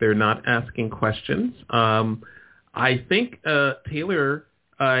listening. They're not asking questions. I think, Taylor,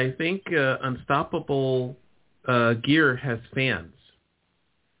 Unstoppable Gear has fans.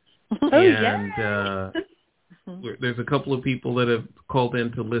 There's a couple of people that have called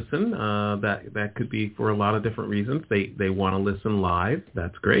in to listen. That could be for a lot of different reasons. They want to listen live.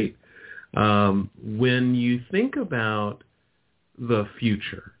 That's great. When you think about the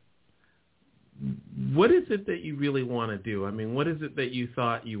future, what is it that you really want to do? I mean, what is it that you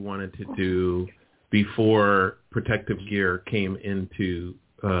thought you wanted to do before protective gear came into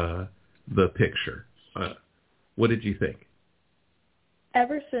the picture? What did you think?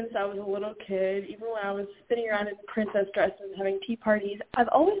 Ever since I was a little kid, even when I was spinning around in princess dresses and having tea parties, I've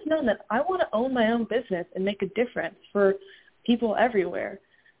always known that I want to own my own business and make a difference for people everywhere.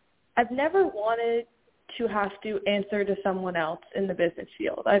 I've never wanted to have to answer to someone else in the business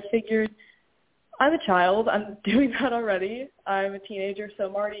field. I figured I'm a child. I'm doing that already. I'm a teenager, so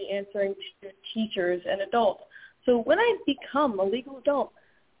I'm already answering to teachers and adults. So when I become a legal adult,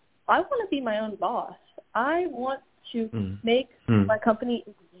 I want to be my own boss. I want to make my company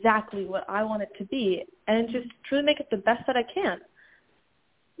exactly what I want it to be and just truly make it the best that I can.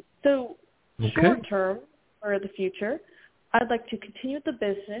 So short term, or the future, I'd like to continue with the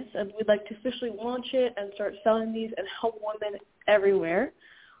business, and we'd like to officially launch it and start selling these and help women everywhere.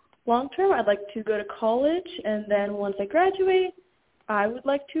 Long term, I'd like to go to college, and then once I graduate, I would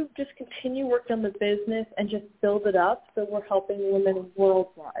like to just continue working on the business and just build it up so we're helping women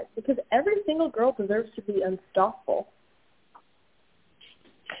worldwide, because every single girl deserves to be unstoppable.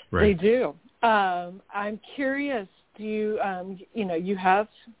 Right. They do. I'm curious, do you, you have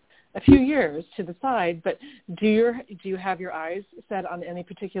a few years to decide, but do you have your eyes set on any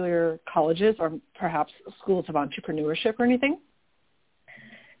particular colleges or perhaps schools of entrepreneurship or anything?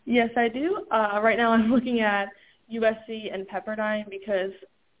 Yes, I do. Right now I'm looking at USC and Pepperdine because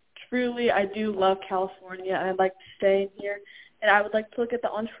truly I do love California and I'd like to stay here. And I would like to look at the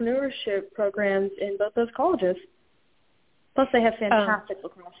entrepreneurship programs in both those colleges. Plus they have fantastic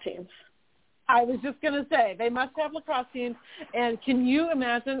lacrosse teams. I was just going to say, they must have lacrosse teams. And can you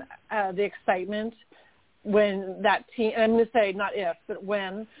imagine the excitement when that team, and I'm going to say not if, but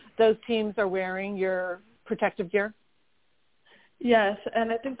when those teams are wearing your protective gear? Yes,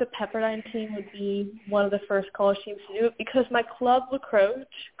 and I think the Pepperdine team would be one of the first college teams to do it because my club lacrosse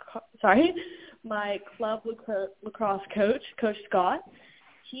coach, Coach Scott,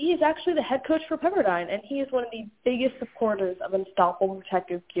 he is actually the head coach for Pepperdine, and he is one of the biggest supporters of unstoppable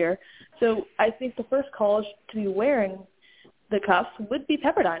protective gear. So I think the first college to be wearing the cuffs would be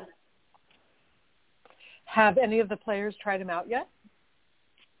Pepperdine. Have any of the players tried them out yet?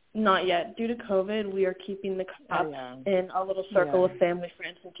 Not yet. Due to COVID, we are keeping the cups in a little circle of family,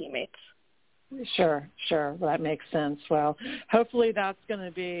 friends, and teammates. Sure. Well, that makes sense. Well, hopefully that's going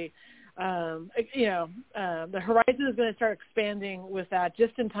to be, the horizon is going to start expanding with that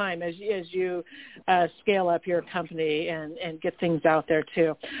just in time as you scale up your company and get things out there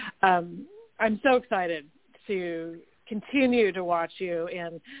too. I'm so excited to continue to watch you,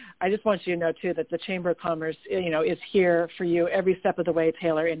 and I just want you to know too that the Chamber of Commerce, is here for you every step of the way,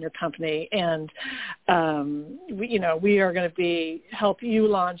 Taylor, in your company, and we are going to help you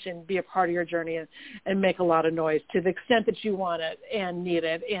launch and be a part of your journey and make a lot of noise to the extent that you want it and need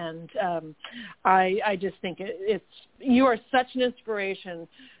it. And I just think you are such an inspiration.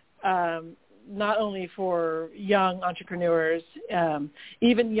 Not only for young entrepreneurs,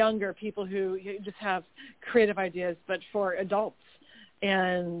 even younger people who just have creative ideas, but for adults.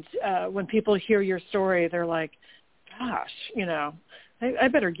 And when people hear your story, they're like, gosh, I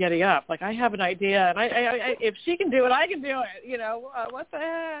better giddy up. Like, I have an idea, and I if she can do it, I can do it. What the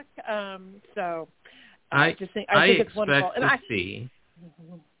heck? So I think it's wonderful. And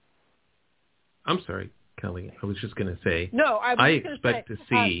I'm sorry, Kelly. I was just going to say. No, I expect to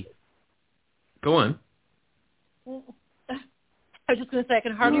see. Go on. I was just going to say I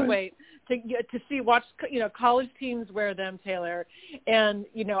can hardly wait to watch college teams wear them, Taylor. And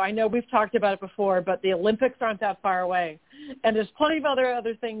I know we've talked about it before, but the Olympics aren't that far away, and there's plenty of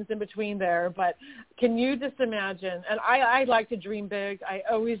other things in between there. But can you just imagine? And I like to dream big. I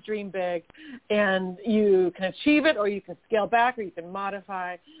always dream big, and you can achieve it, or you can scale back, or you can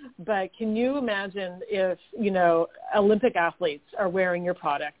modify. But can you imagine if Olympic athletes are wearing your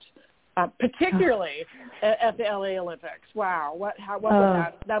product? Particularly at the LA Olympics. Wow. What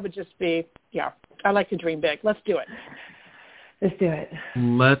would that would just be, I like to dream big. Let's do it. Let's do it.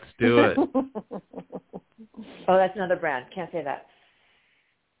 Let's do it. Oh, that's another brand. Can't say that.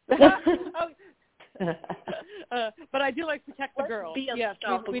 But I do like to protect the girls. Yes,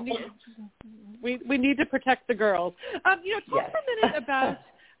 we need to protect the girls. Talk for a minute about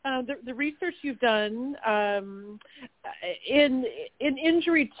the research you've done in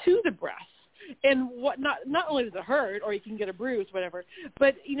injury to the breast, and what not only does it hurt, or you can get a bruise, whatever,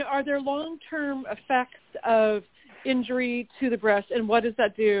 but are there long-term effects of injury to the breast, and what does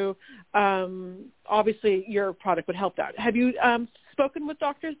that do? Obviously, your product would help that. Have you spoken with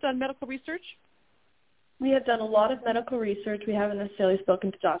doctors, done medical research? We have done a lot of medical research. We haven't necessarily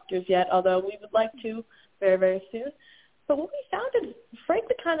spoken to doctors yet, although we would like to very, very soon. But what we found is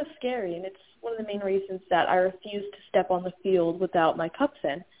frankly kind of scary, and it's one of the main reasons that I refuse to step on the field without my cups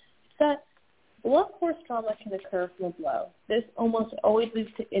in. It's that blood force trauma can occur from a blow. This almost always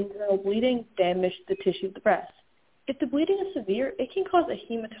leads to internal bleeding, damage to the tissue of the breast. If the bleeding is severe, it can cause a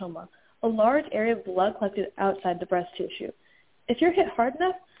hematoma, a large area of blood collected outside the breast tissue. If you're hit hard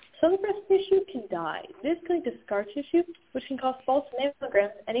enough, some breast tissue can die. This can lead to scar tissue, which can cause false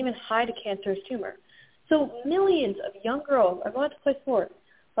mammograms and even hide a cancerous tumor. So millions of young girls are going to play sports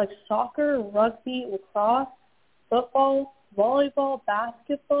like soccer, rugby, lacrosse, football, volleyball,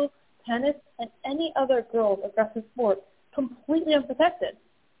 basketball, tennis, and any other girls' aggressive sport completely unprotected.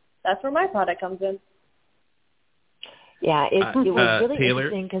 That's where my product comes in. Yeah, it was really Taylor,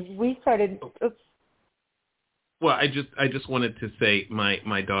 interesting because we started. Oops. Well, I just wanted to say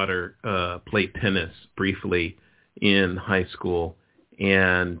my daughter played tennis briefly in high school,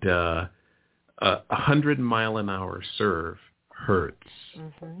 and 100-mile-an-hour serve hurts.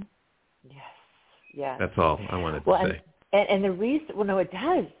 Mm-hmm. Yes. That's all I wanted to say. And the research, it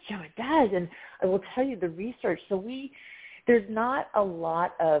does, Joe, it does. And I will tell you the research. So there's not a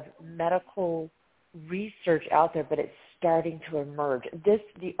lot of medical research out there, but it's starting to emerge.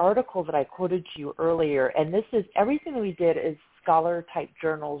 The article that I quoted to you earlier, and this is everything that we did is scholar-type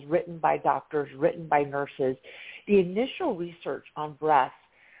journals written by doctors, written by nurses. The initial research on breast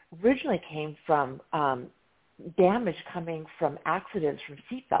originally came from damage coming from accidents from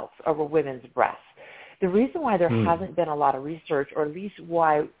seatbelts over women's breasts. The reason why there hasn't been a lot of research, or at least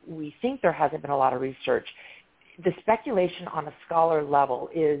why we think there hasn't been a lot of research, the speculation on a scholar level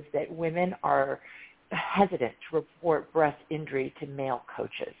is that women are hesitant to report breast injury to male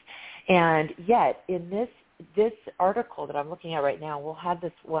coaches. And yet, in this article that I'm looking at right now, we'll have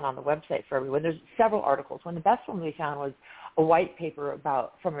this one on the website for everyone. There's several articles. One of the best ones we found was a white paper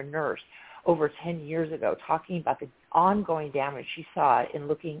from a nurse over 10 years ago talking about the ongoing damage she saw in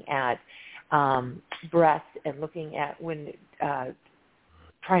looking at breast and looking at when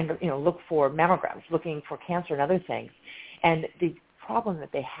trying to look for mammograms, looking for cancer and other things. And the problem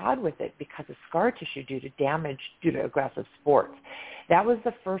that they had with it because of scar tissue due to damage due to aggressive sports. That was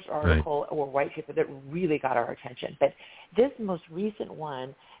the first article or white paper that really got our attention. But this most recent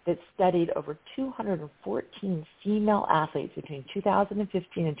one that studied over 214 female athletes between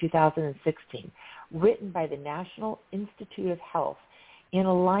 2015 and 2016, written by the National Institute of Health in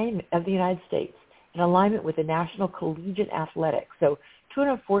alignment of the United States, in alignment with the National Collegiate Athletics. So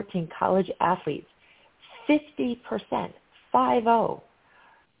 214 college athletes, 50%, 50,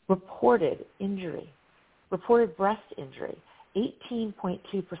 reported breast injury.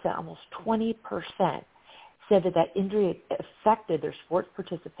 18.2%, almost 20%, said that injury affected their sports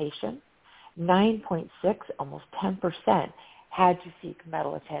participation. 9.6, almost 10%, had to seek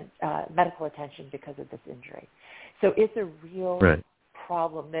medical attention because of this injury. So it's a real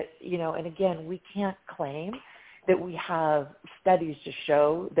problem that, and again, we can't claim that we have studies to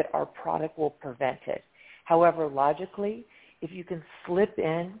show that our product will prevent it. However, logically, if you can slip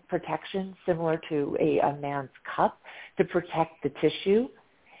in protection similar to a man's cup to protect the tissue,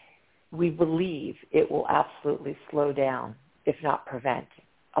 we believe it will absolutely slow down, if not prevent,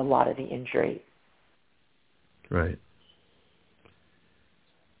 a lot of the injury. Right.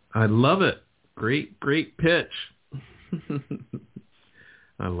 I love it. Great pitch.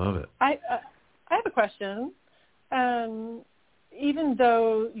 I love it. I have a question. Even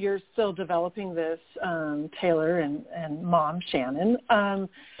though you're still developing this, Taylor and Mom Shannon,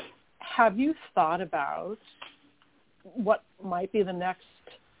 have you thought about what might be the next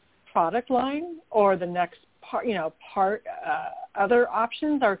product line or the next other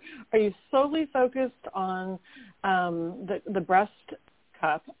options? Or are you solely focused on the breast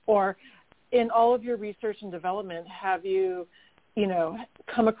cup? Or in all of your research and development, have you,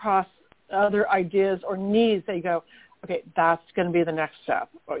 come across other ideas or needs that you go, okay, that's going to be the next step,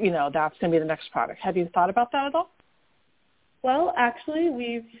 or, that's going to be the next product. Have you thought about that at all? Well, actually,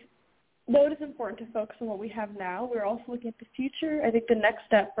 though it is important to focus on what we have now, we're also looking at the future. I think the next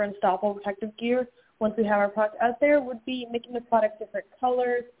step for Unstoppable Protective Gear, once we have our product out there, would be making the product different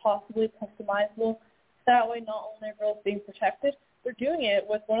colors, possibly customizable. That way, not only are girls being protected, they're doing it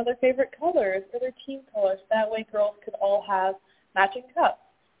with one of their favorite colors or their team colors. That way, girls could all have matching cups.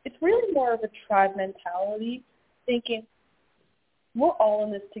 It's really more of a tribe mentality, thinking we're all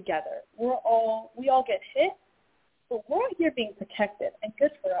in this together. We all get hit, but we're out here being protected and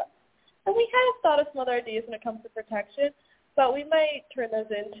good for us. And we kind of thought of some other ideas when it comes to protection, but we might turn those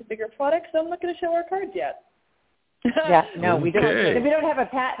into bigger products. So I'm not going to show our cards yet. Yeah, no, we don't. We don't have a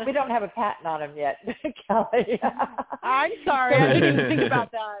patent. We don't have a patent on them yet, Kelly. I'm sorry, I didn't even think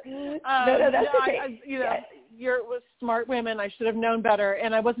about that. No, that's okay. You're with smart women. I should have known better,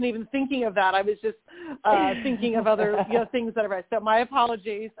 and I wasn't even thinking of that. I was just thinking of other things that are right. So my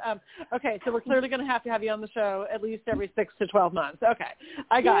apologies. Okay, so we're clearly going to have you on the show at least every 6 to 12 months. Okay,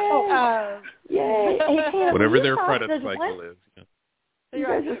 I got it. Yay! Hey, whatever their credit cycle is. Yeah. You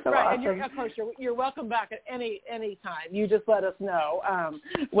guys are so awesome. And of course, you're welcome back at any time. You just let us know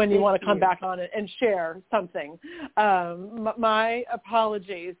when you want to come back on it and share something. My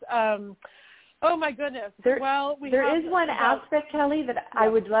apologies. Oh my goodness. There is one aspect, Kelly, that I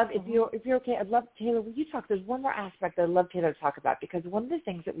would love, if you're okay, I'd love, Taylor, will you talk? There's one more aspect I'd love Taylor to talk about, because one of the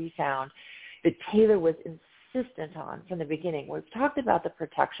things that we found that Taylor was insistent on from the beginning, we've talked about the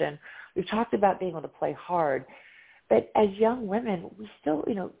protection, we've talked about being able to play hard, but as young women, we still,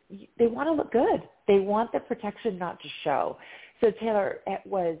 they want to look good. They want the protection not to show. So Taylor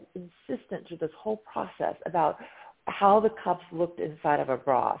was insistent through this whole process about how the cups looked inside of a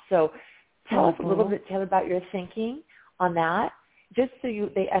bra. So tell us a little bit, Taylor, about your thinking on that, just so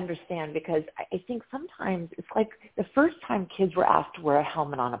they understand, because I think sometimes it's like the first time kids were asked to wear a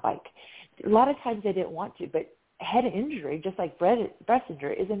helmet on a bike. A lot of times they didn't want to, but head injury, just like breast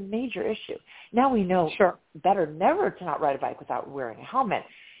injury, is a major issue. Now we know better never to not ride a bike without wearing a helmet,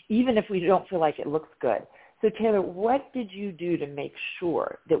 even if we don't feel like it looks good. So Taylor, what did you do to make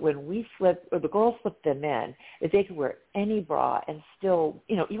sure that when we slip, or the girls slip them in, that they could wear any bra and still,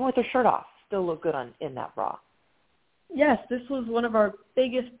 even with their shirt off, still look good in that bra? Yes, this was one of our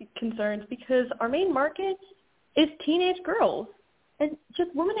biggest concerns because our main market is teenage girls and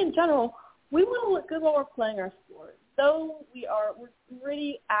just women in general. We want to look good while we're playing our sport. Though we're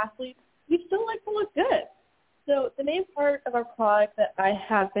gritty athletes, we still like to look good. So the main part of our product that I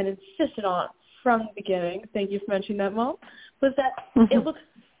have been insistent on from the beginning, thank you for mentioning that, Mom, was that it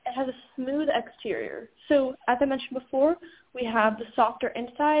has a smooth exterior. So as I mentioned before, we have the softer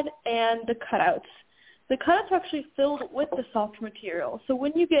inside and the cutouts. The cutouts are actually filled with the soft material. So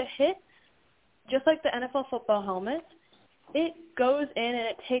when you get hit, just like the NFL football helmet, it goes in and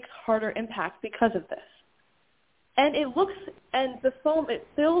it takes harder impact because of this. And the foam, it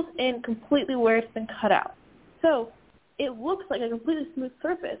fills in completely where it's been cut out. So it looks like a completely smooth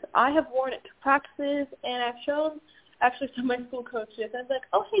surface. I have worn it to practices, and I've shown actually some of my school coaches. And I'm like,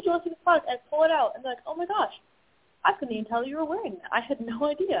 oh, hey, do you want to see the product? And I pull it out, and they're like, oh, my gosh, I couldn't even tell you were wearing that. I had no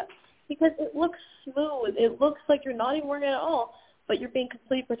idea because it looks smooth. It looks like you're not even wearing it at all, but you're being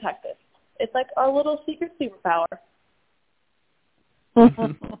completely protected. It's like our little secret superpower.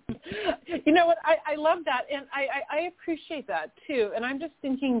 You know what? I love that, and I appreciate that, too. And I'm just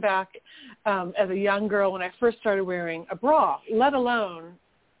thinking back as a young girl when I first started wearing a bra, let alone,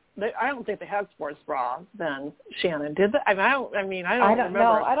 I don't think they had sports bra then, Shannon, did they? I don't remember.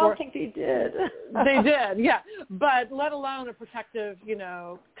 No, I don't think they did. They did, yeah. But let alone a protective,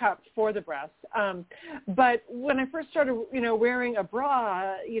 cup for the breast. But when I first started, wearing a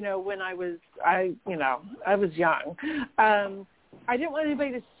bra, when I was young, I didn't want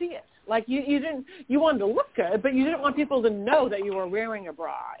anybody to see it. Like you wanted to look good, but you didn't want people to know that you were wearing a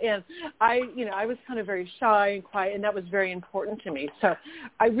bra. And I was kind of very shy and quiet, and that was very important to me. So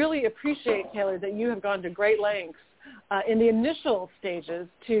I really appreciate, Taylor, that you have gone to great lengths in the initial stages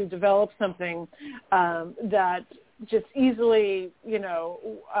to develop something that just easily,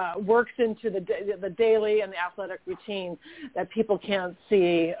 works into the daily and the athletic routine that people can't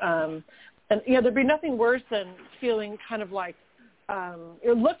see. And there'd be nothing worse than feeling kind of like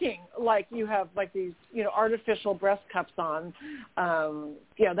you're looking like you have like these, artificial breast cups on.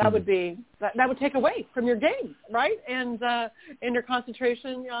 That would be that would take away from your game, right? And your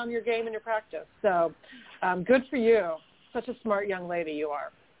concentration on your game and your practice. So good for you. Such a smart young lady you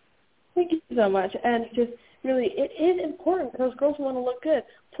are. Thank you so much. And just really, it is important because girls want to look good.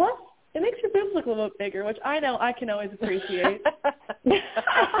 Plus, it makes your boobs look a little bit bigger, which I know I can always appreciate.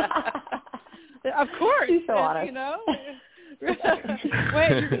 Of course. She's so honest. Wait,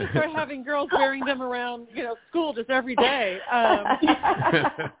 you're going to start having girls wearing them around, school just every day.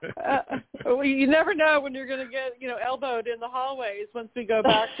 You never know when you're going to get, elbowed in the hallways once we go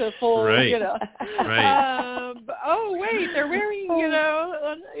back to full, Right. Oh, wait, they're wearing,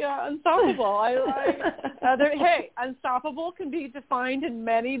 Unstoppable. Hey, Unstoppable can be defined in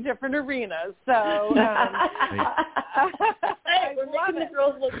many different arenas. So, hey, we're making the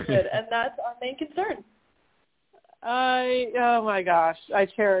girls look good, and that's our main concern. Oh my gosh, I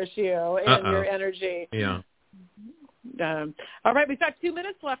cherish you and your energy. Yeah. All right, we've got 2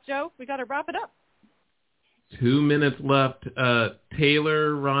 minutes left, Joe. We got to wrap it up. 2 minutes left.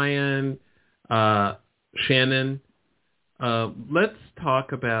 Taylor, Ryan, Shannon, let's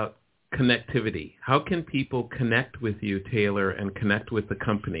talk about connectivity. How can people connect with you, Taylor, and connect with the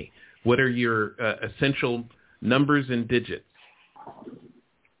company? What are your essential numbers and digits?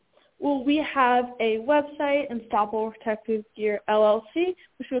 Well, we have a website, Unstoppable Protective Gear LLC,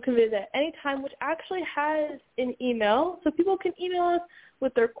 which you can visit at any time, which actually has an email. So people can email us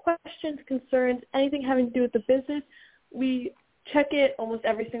with their questions, concerns, anything having to do with the business. We check it almost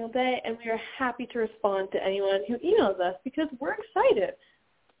every single day, and we are happy to respond to anyone who emails us because we're excited.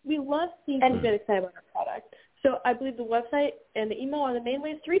 We love seeing people get excited about our product. So I believe the website and the email are the main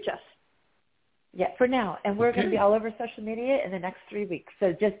ways to reach us. Yeah, for now. And we're going to be all over social media in the next 3 weeks.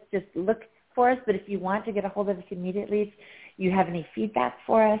 So just look for us. But if you want to get a hold of us immediately, if you have any feedback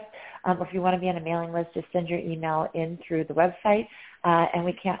for us, or if you want to be on a mailing list, just send your email in through the website, and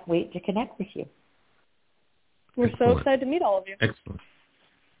we can't wait to connect with you. We're so excited to meet all of you. Excellent.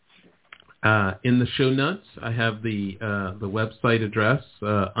 In the show notes, I have the website address,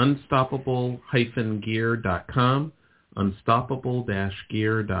 unstoppable-gear.com.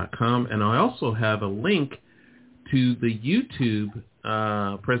 unstoppable-gear.com, and I also have a link to the YouTube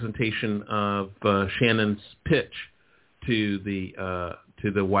presentation of Shannon's pitch to the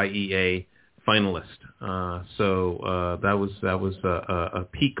YEA finalist. So that was a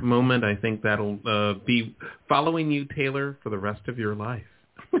peak moment. I think that'll be following you, Taylor, for the rest of your life.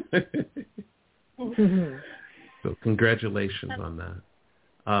 So congratulations on that.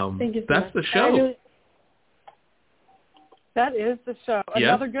 Thank you so that's much. the show. That is the show. Yeah.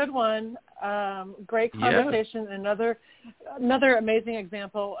 Another good one. Great conversation. Yeah. Another amazing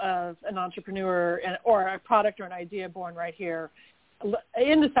example of an entrepreneur or a product or an idea born right here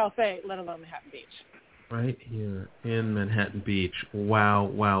in the South Bay, let alone Manhattan Beach. Right here in Manhattan Beach. Wow,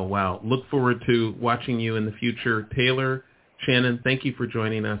 wow, wow. Look forward to watching you in the future. Taylor, Shannon, thank you for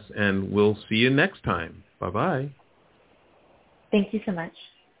joining us, and we'll see you next time. Bye-bye. Thank you so much.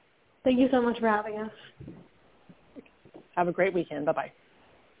 Thank you so much for having us. Have a great weekend. Bye-bye.